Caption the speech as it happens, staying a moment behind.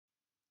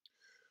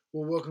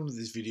Well, welcome to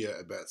this video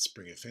about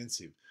Spring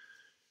Offensive.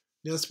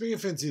 Now, Spring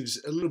Offensive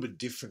is a little bit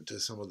different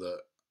to some of the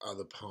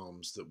other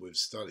poems that we've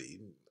studied,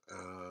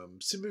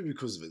 simply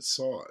because of its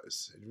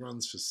size. It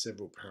runs for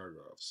several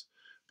paragraphs,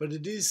 but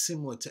it is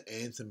similar to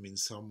Anthem in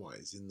some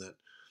ways, in that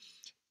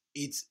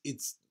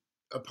it's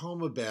a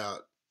poem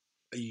about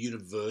a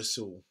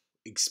universal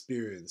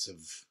experience of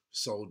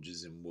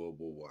soldiers in World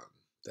War One.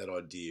 That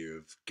idea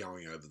of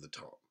going over the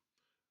top.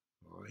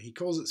 He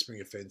calls it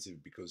Spring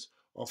Offensive because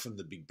often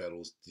the big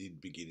battles did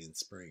begin in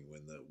spring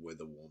when the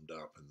weather warmed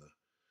up and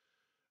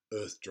the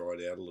earth dried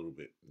out a little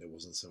bit. There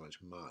wasn't so much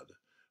mud.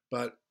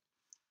 But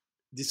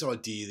this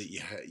idea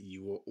that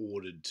you were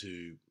ordered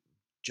to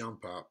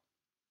jump up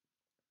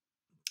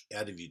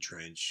out of your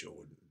trench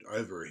or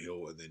over a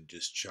hill and then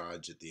just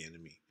charge at the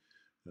enemy.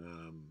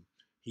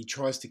 He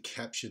tries to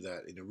capture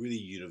that in a really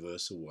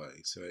universal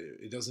way. So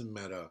it doesn't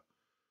matter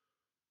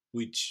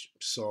which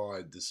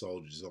side the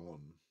soldier's on.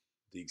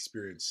 The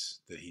experience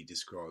that he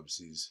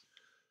describes is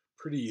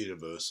pretty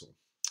universal.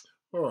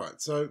 All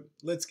right, so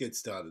let's get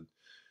started.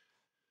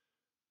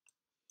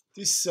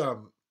 This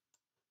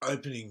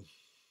opening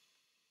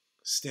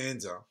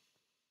stanza: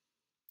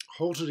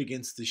 halted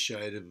against the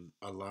shade of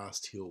a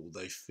last hill,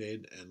 they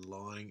fed and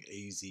lying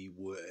easy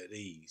were at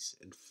ease,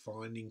 and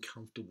finding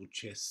comfortable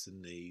chests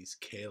and knees,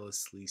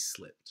 carelessly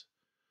slept.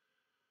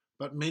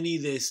 But many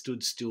there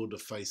stood still to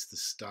face the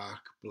stark,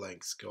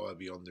 blank sky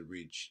beyond the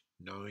ridge,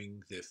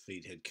 knowing their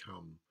feet had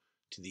come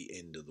to the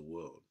end of the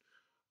world.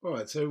 All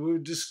right, so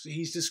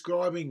he's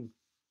describing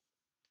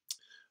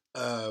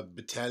a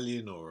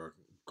battalion or a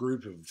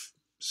group of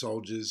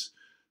soldiers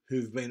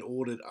who've been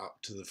ordered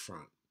up to the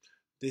front.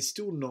 They're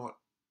still not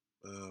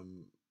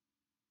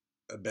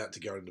about to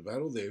go into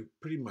battle. They're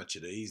pretty much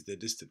at ease. They're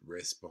just at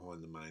rest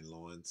behind the main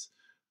lines.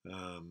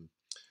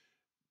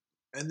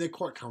 And they're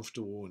quite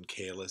comfortable and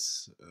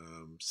careless,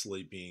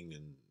 sleeping,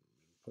 and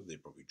they're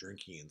probably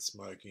drinking and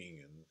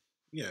smoking, and,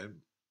 you know,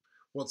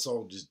 what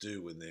soldiers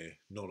do when they're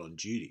not on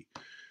duty.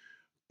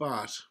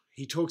 But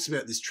he talks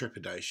about this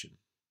trepidation.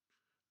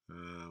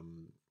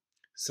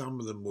 Some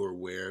of them were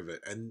aware of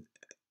it, and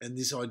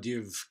this idea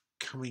of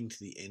coming to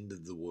the end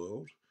of the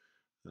world,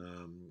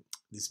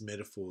 this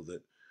metaphor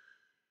that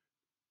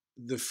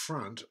the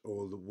front,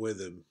 or where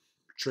the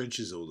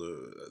trenches or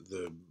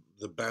the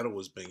battle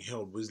was being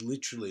held, was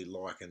literally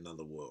like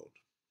another world.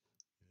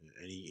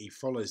 And he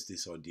follows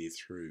this idea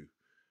through,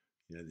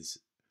 this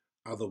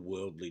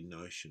otherworldly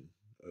notion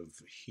of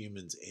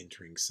humans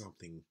entering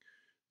something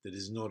that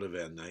is not of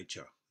our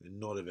nature and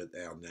not of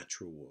our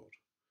natural world.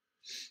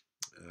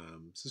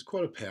 So it's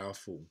quite a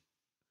powerful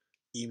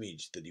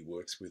image that he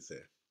works with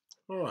there.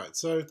 All right,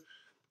 so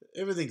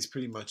everything's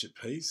pretty much at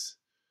peace.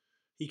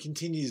 He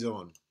continues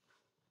on.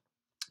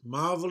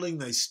 Marvelling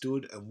they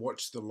stood and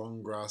watched the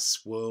long grass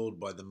swirled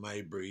by the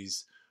May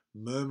breeze,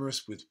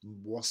 murmurous with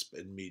wasp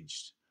and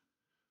midge.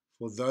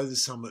 For though the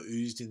summer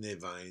oozed in their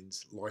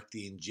veins, like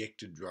the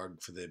injected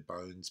drug for their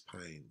bones'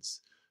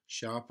 pains,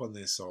 sharp on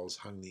their souls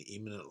hung the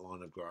imminent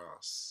line of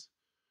grass.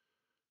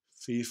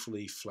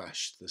 Fearfully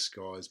flashed the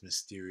sky's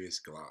mysterious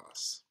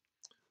glass.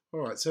 All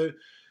right, so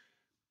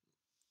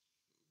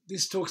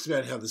this talks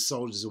about how the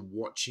soldiers are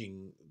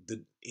watching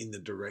in the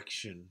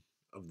direction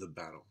of the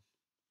battle.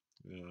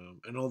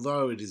 And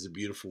although it is a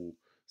beautiful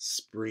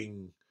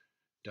spring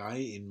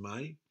day in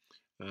May,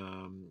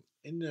 and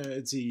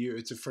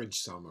it's a French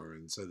summer,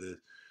 and so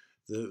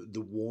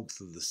the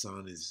warmth of the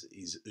sun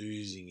is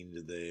oozing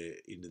into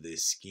their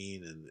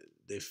skin, and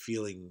they're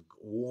feeling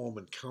warm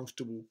and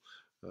comfortable.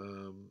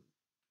 And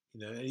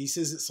he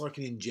says it's like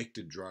an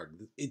injected drug.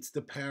 It's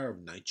the power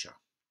of nature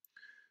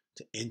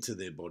to enter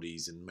their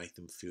bodies and make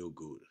them feel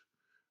good.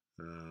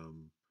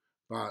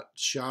 But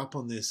sharp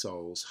on their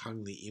souls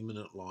hung the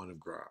imminent line of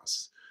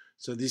grass.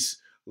 So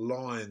this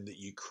line that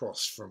you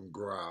cross from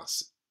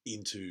grass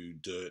into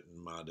dirt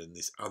and mud, and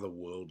this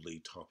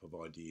otherworldly type of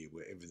idea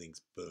where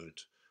everything's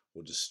burnt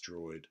or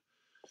destroyed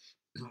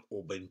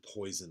or been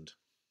poisoned.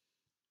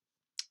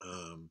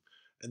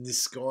 And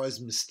this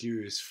sky's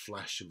mysterious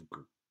flash of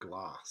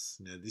glass.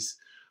 Now this,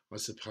 I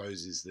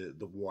suppose, is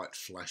the white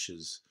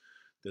flashes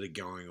that are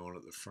going on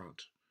at the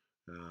front.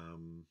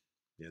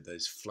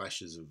 Those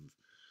flashes of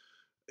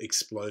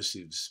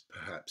explosives,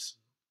 perhaps,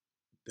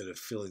 that are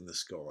filling the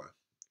sky.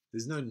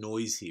 There's no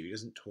noise here. He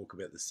doesn't talk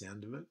about the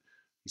sound of it.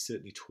 He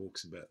certainly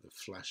talks about the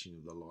flashing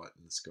of the light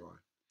in the sky.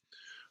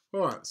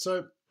 All right,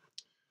 so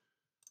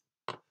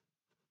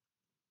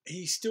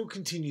he still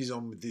continues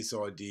on with this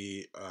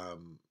idea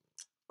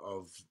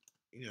of,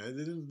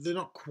 they're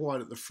not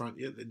quite at the front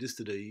yet. They're just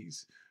at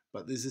ease,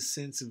 but there's a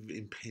sense of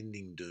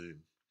impending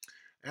doom.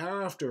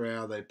 Hour after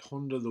hour, they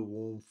ponder the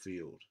warm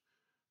field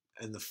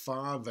and the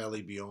far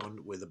valley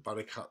beyond, where the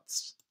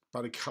buttercups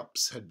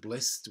had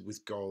blessed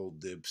with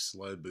gold their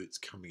slow boots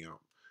coming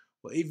up.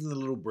 Well, even the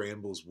little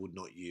brambles would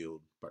not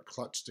yield, but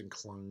clutched and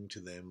clung to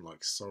them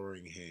like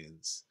sorrowing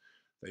hands.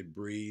 They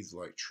breathed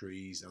like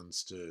trees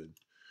unstirred.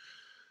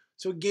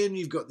 So again,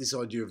 you've got this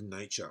idea of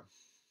nature,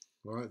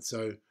 right?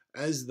 So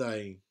as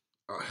they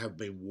have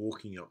been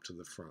walking up to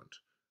the front,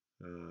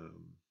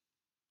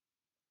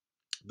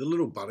 the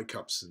little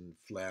buttercups and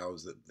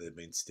flowers that they've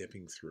been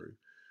stepping through,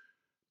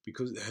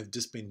 because they have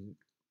just been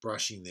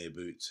brushing their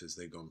boots as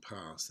they've gone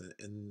past.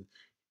 And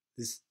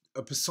there's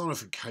a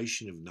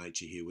personification of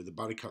nature here where the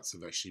buttercups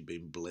have actually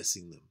been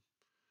blessing them.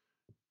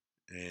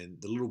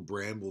 And the little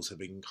brambles have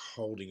been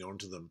holding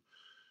onto them,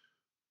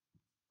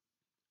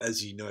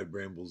 as you know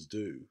brambles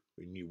do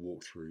when you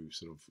walk through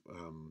sort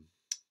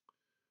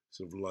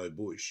of low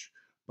bush.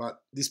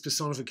 But this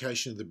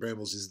personification of the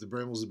brambles is the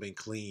brambles have been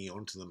clinging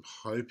onto them,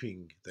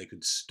 hoping they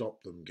could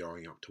stop them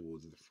going up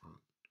towards the front,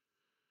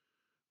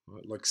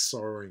 right? Like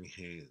sorrowing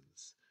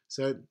hands.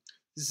 So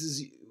this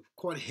is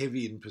quite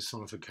heavy in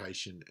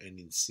personification and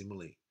in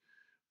simile.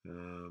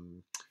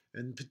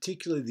 And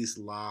particularly this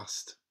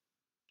last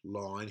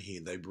line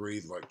here, they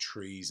breathe like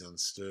trees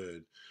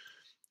unstirred.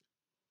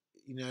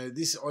 You know,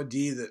 this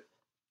idea that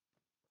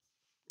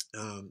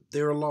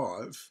they're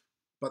alive,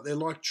 but they're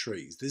like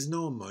trees. There's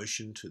no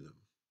emotion to them.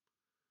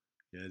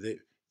 You know,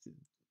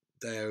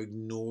 they are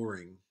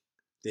ignoring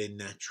their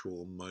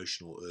natural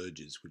emotional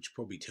urges, which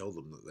probably tell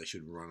them that they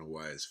should run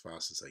away as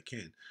fast as they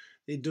can.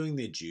 They're doing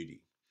their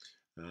duty,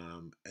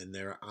 and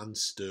they're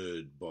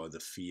unstirred by the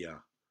fear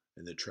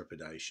and the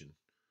trepidation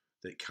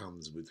that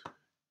comes with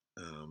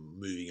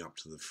moving up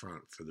to the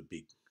front for the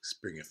big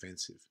spring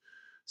offensive.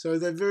 So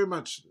they're very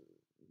much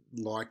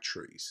like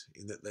trees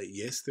in that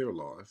yes, they're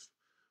alive,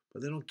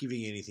 but they're not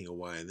giving anything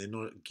away, and they're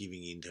not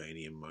giving into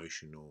any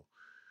emotion or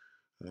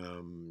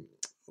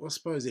I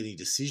suppose any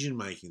decision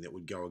making that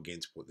would go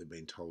against what they've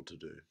been told to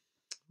do.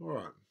 All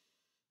right.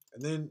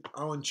 And then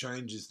Owen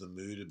changes the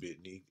mood a bit,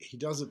 and he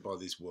does it by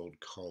this word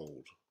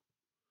cold,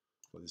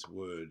 by this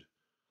word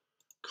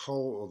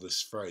cold, or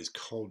this phrase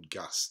cold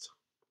gust.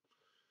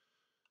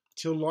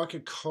 Till like a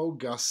cold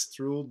gust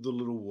thrilled the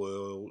little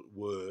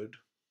word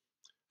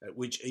at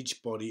which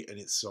each body and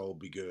its soul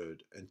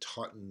begird and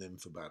tightened them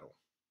for battle.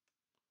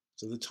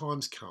 So the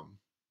time's come,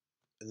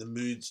 and the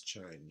mood's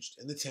changed,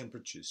 and the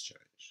temperature's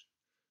changed.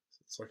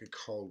 It's like a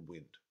cold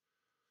wind.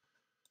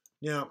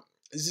 Now,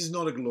 this is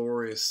not a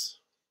glorious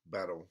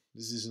battle.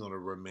 This is not a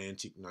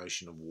romantic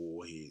notion of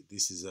war here.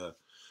 This is a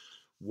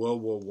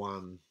World War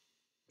I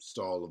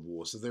style of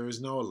war. So there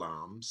is no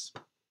alarms,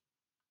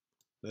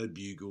 no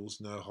bugles,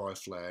 no high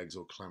flags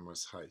or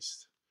clamorous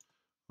haste.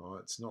 All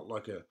right? It's not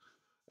like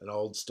an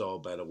old style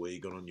battle where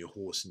you got on your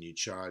horse and you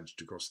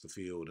charged across the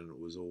field and it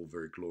was all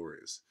very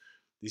glorious.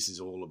 This is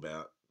all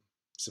about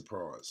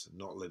surprise,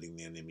 not letting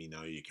the enemy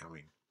know you're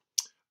coming.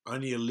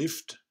 Only a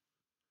lift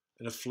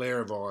and a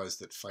flare of eyes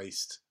that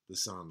faced the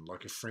sun,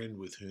 like a friend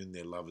with whom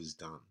their love is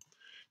done.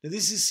 Now,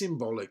 this is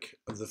symbolic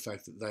of the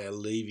fact that they are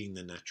leaving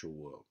the natural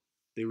world.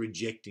 They're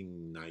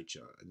rejecting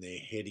nature and they're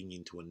heading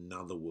into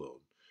another world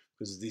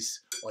because of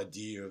this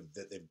idea of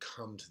that they've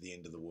come to the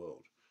end of the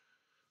world.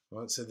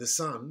 Right? So the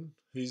sun,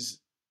 who's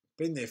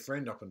been their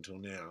friend up until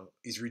now,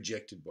 is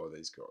rejected by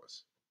these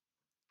guys.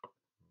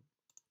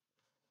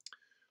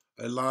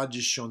 O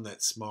largest shone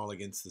that smile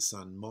against the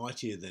sun,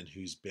 mightier than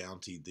whose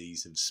bounty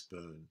these have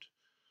spurned.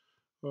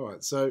 All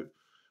right, so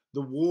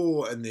the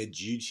war and their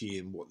duty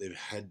and what they've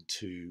had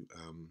to,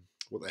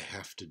 what they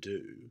have to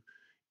do,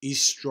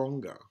 is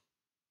stronger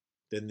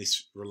than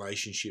this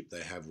relationship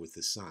they have with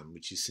the sun,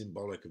 which is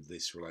symbolic of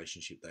this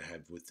relationship they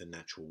have with the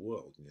natural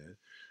world. You know,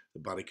 the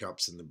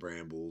buttercups and the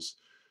brambles,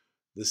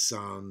 the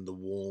sun, the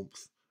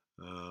warmth.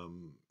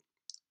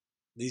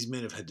 These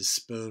men have had to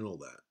spurn all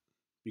that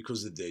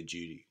because of their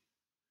duty.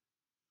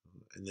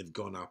 And they've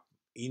gone up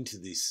into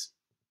this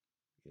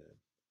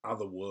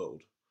other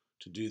world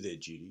to do their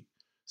duty,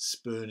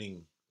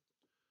 spurning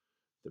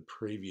the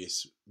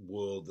previous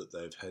world that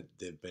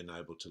they've been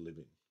able to live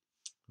in.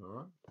 All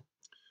right.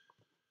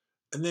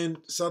 And then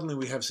suddenly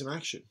we have some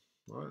action,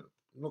 right?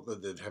 Not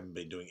that they haven't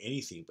been doing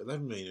anything, but they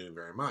haven't been doing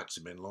very much.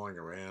 They've been lying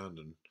around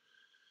and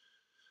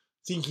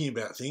thinking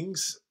about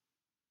things,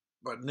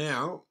 but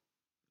now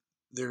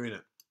they're in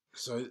it.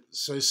 So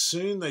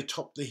soon they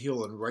top the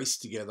hill and race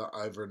together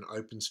over an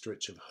open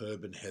stretch of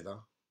herb and heather,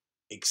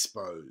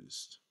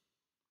 exposed.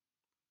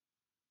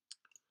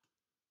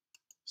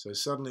 So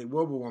suddenly,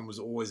 World War I was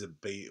always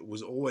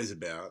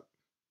about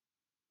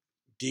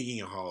digging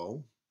a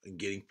hole and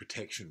getting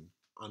protection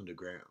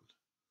underground.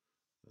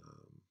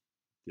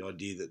 The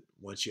idea that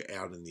once you're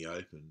out in the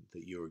open,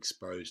 that you're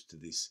exposed to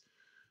this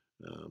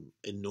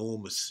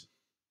enormous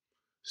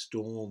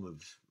storm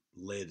of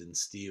lead and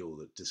steel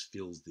that just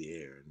fills the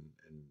air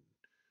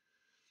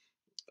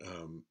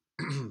and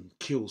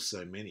kills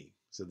so many.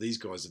 So these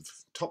guys have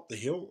topped the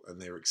hill and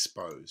they're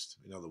exposed.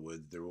 In other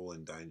words, they're all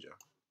in danger.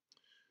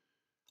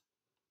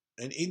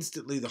 And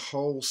instantly the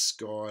whole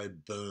sky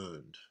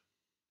burned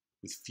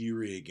with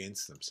fury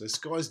against them. So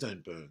skies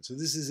don't burn. So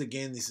this is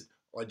again this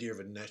idea of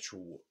a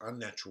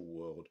unnatural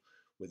world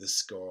where the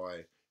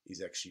sky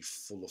is actually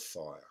full of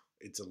fire.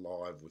 It's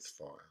alive with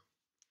fire.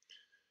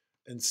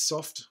 And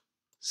soft,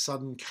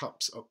 sudden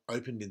cups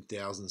opened in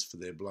thousands for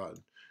their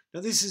blood.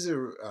 Now this is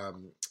a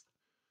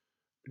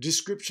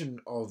description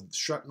of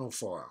shrapnel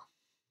fire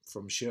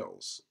from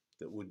shells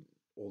that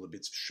all the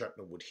bits of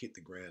shrapnel would hit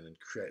the ground and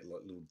create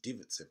like little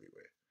divots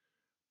everywhere.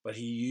 But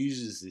he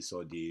uses this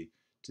idea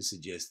to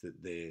suggest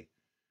that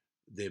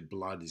their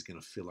blood is going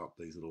to fill up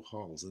these little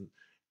holes.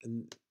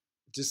 And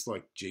just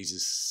like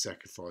Jesus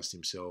sacrificed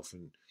himself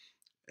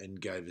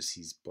and gave us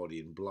his body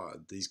and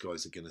blood, these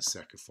guys are going to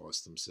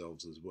sacrifice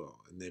themselves as well.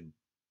 And their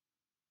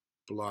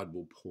blood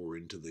will pour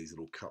into these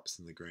little cups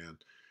in the ground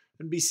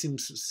and be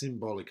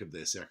symbolic of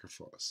their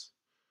sacrifice.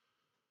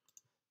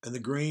 And the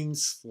green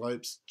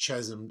slopes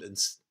chasmed and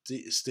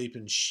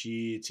steepened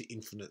sheer to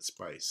infinite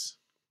space.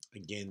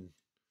 Again,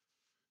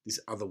 this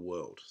other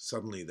world.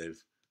 Suddenly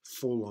they've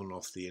fallen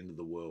off the end of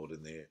the world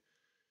and they're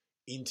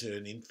into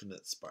an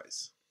infinite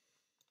space,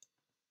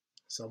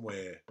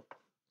 somewhere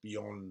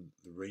beyond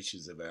the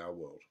reaches of our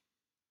world.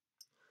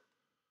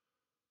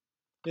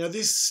 Now,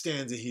 this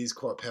stanza here is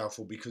quite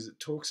powerful because it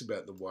talks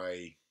about the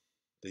way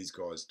these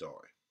guys die.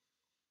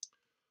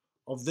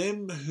 Of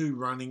them who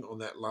running on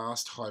that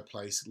last high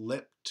place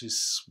leapt to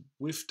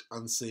swift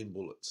unseen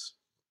bullets.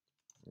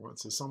 All right,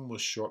 so someone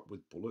was shot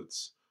with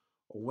bullets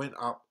or went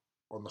up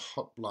on the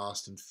hot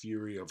blast and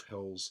fury of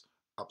hell's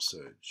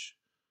upsurge.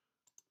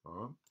 All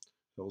right,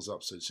 hell's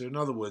upsurge. So in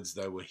other words,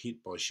 they were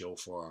hit by shell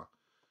fire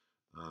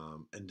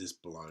and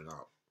just blown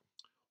up.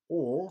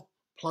 Or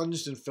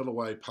plunged and fell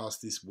away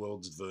past this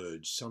world's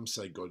verge. Some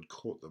say God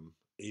caught them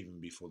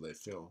even before they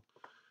fell.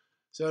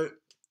 So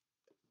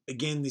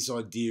again, this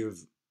idea of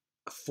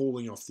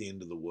falling off the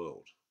end of the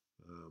world.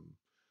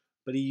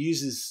 But he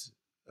uses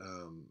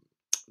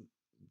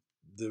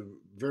the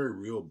very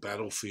real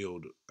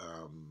battlefield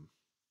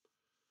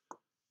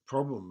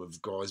problem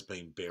of guys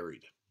being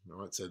buried.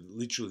 Right? So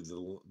literally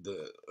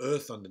the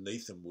earth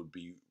underneath them would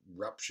be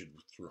ruptured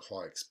through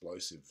high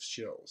explosive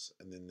shells,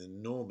 and then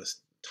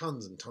enormous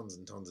tons and tons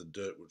and tons of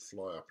dirt would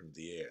fly up into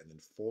the air and then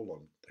fall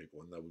on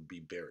people, and they would be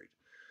buried.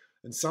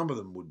 And some of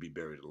them would be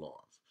buried alive.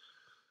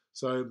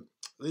 So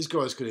these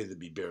guys could either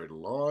be buried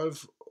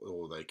alive,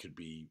 or they could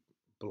be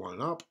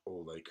blown up,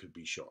 or they could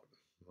be shot.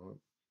 Right?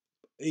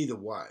 Either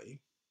way,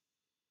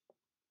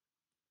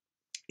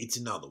 it's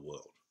another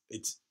world.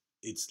 It's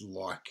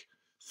like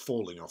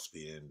falling off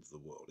the end of the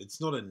world.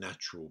 It's not a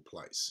natural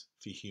place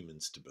for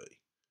humans to be.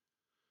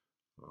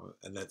 Right?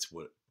 And that's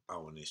what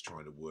Owen is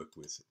trying to work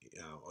with.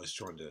 I was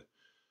trying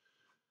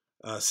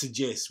to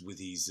suggest with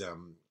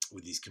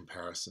his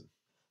comparison.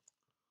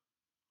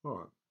 All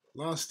right,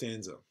 last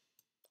stanza.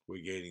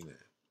 We're getting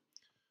there.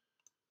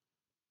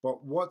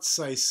 But what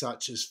say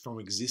such as from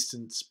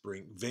existence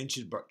brink,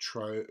 ventured but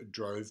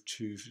drove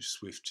too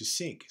swift to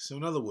sink? So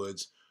in other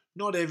words,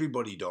 not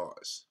everybody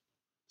dies.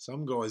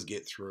 Some guys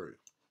get through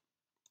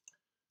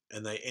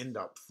and they end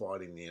up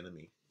fighting the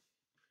enemy.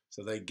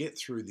 So they get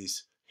through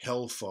this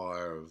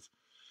hellfire of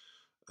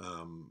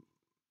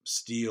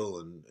steel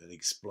and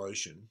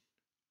explosion,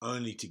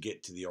 only to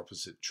get to the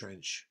opposite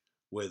trench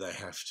where they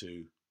have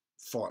to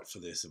fight for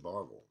their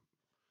survival.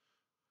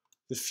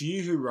 The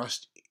few who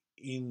rushed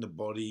in the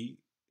body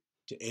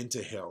to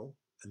enter hell,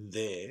 and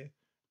there,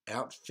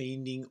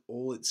 out-fiending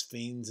all its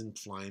fiends and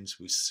flames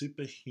with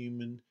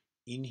superhuman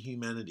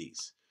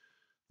inhumanities.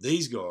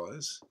 These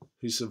guys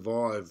who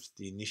survived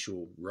the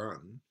initial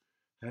run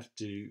have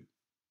to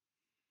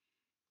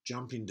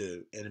jump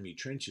into enemy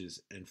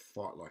trenches and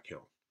fight like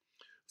hell.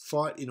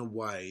 Fight in a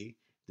way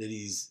that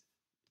is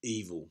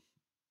evil,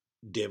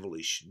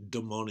 devilish,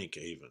 demonic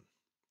even.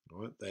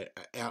 Right? They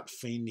are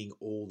out-fiending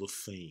all the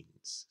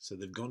fiends. So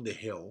they've gone to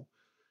hell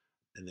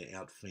and they're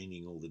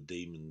out-fiending all the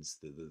demons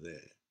that are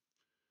there.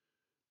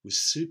 With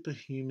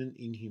superhuman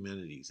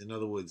inhumanities. In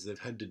other words, they've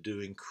had to do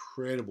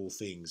incredible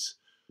things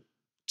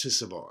to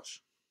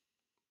survive.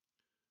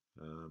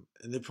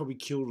 And they've probably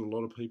killed a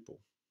lot of people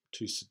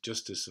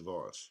just to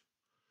survive.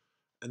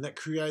 And that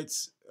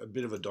creates a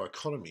bit of a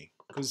dichotomy,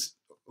 because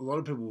a lot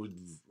of people would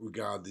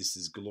regard this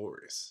as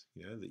glorious,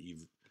 that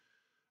you've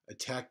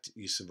attacked,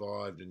 you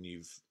survived, and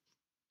you've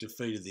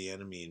defeated the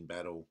enemy in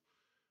battle.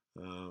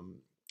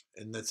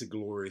 And that's a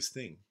glorious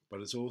thing.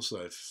 But it's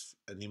also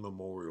an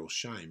immemorial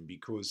shame,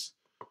 because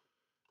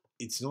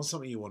it's not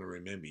something you want to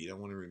remember. You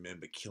don't want to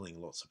remember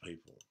killing lots of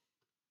people.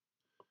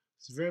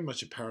 It's very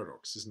much a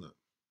paradox, isn't it?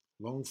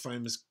 Long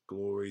famous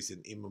glories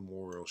and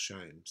immemorial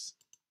shames.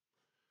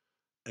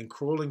 And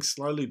crawling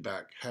slowly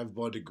back, have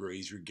by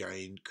degrees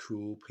regained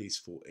cool,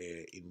 peaceful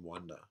air in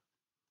wonder.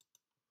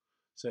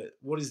 So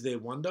what is their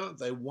wonder?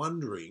 They're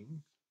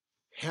wondering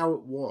how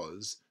it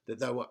was that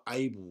they were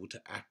able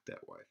to act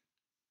that way.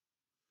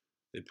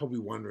 They're probably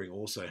wondering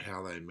also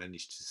how they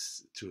managed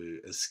to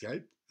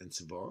escape and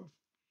survive.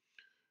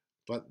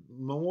 But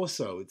more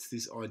so, it's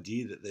this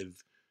idea that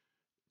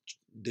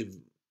they've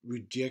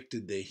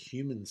rejected their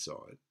human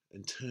side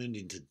and turned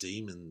into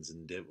demons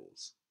and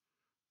devils,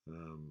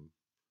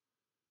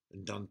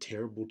 and done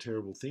terrible,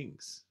 terrible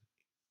things.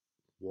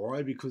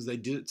 Why? Because they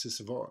did it to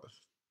survive.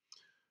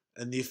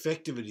 And the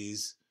effect of it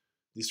is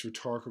this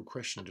rhetorical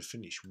question to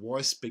finish.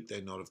 Why speak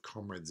they not of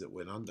comrades that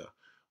went under?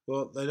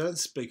 Well, they don't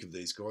speak of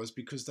these guys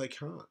because they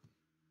can't.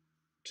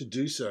 To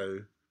do so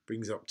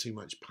brings up too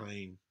much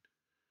pain,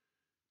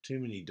 too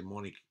many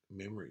demonic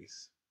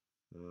memories,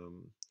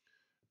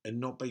 and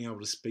not being able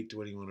to speak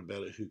to anyone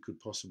about it who could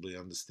possibly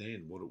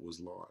understand what it was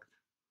like.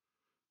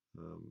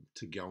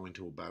 to go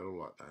into a battle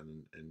like that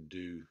and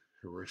do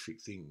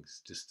horrific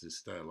things just to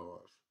stay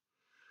alive.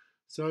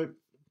 So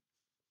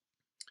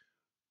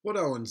what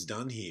Owen's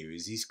done here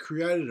is he's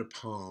created a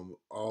poem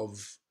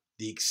of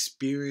the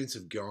experience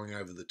of going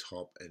over the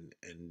top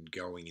and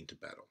going into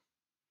battle.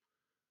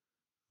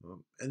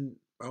 And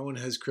Owen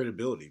has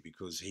credibility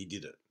because he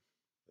did it.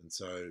 And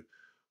so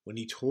when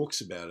he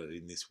talks about it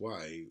in this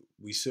way,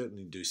 we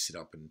certainly do sit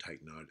up and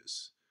take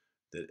notice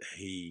that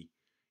he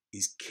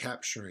is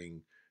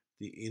capturing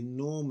the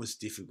enormous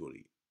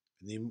difficulty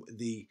and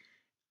the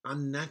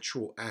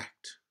unnatural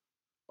act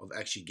of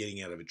actually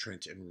getting out of a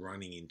trench and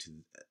running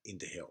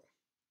into hell.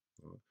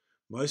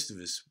 Most of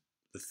us,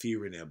 the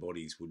fear in our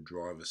bodies would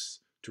drive us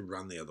to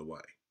run the other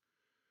way.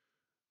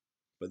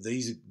 But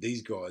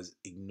these guys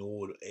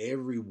ignored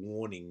every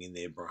warning in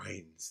their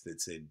brains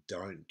that said,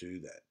 "Don't do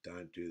that,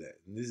 don't do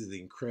that." And this is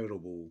the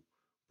incredible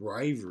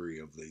bravery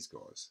of these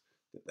guys,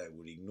 that they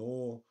would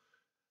ignore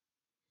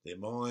their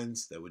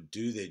minds, they would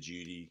do their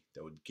duty,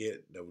 they would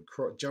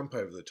jump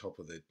over the top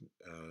of the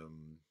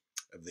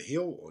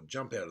hill or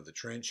jump out of the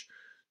trench,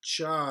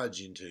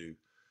 charge into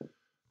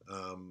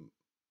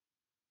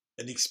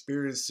an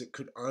experience that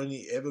could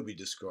only ever be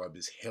described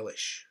as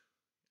hellish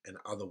and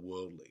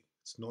otherworldly.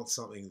 It's not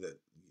something that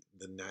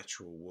the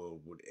natural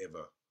world would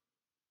ever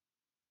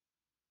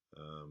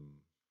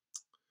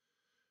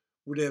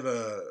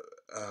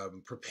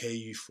prepare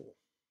you for.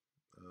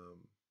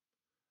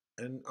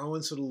 And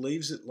Owen sort of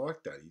leaves it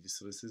like that. He just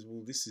sort of says,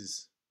 well, this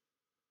is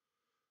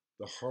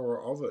the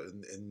horror of it.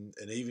 And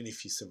even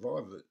if you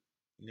survive it,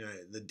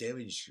 the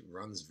damage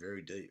runs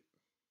very deep.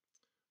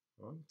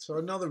 Right? So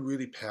another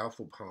really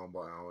powerful poem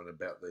by Owen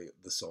about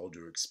the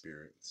soldier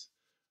experience.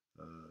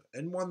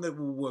 And one that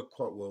will work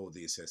quite well with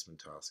the assessment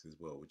task as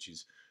well, which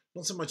is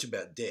not so much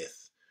about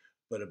death,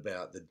 but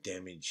about the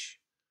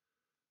damage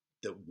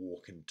that war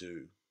can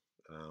do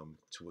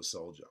to a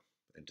soldier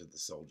and to the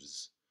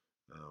soldier's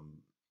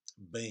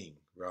being,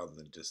 rather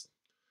than just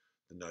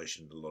the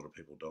notion that a lot of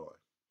people die.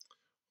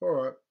 All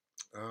right,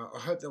 I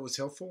hope that was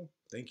helpful.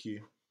 Thank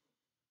you.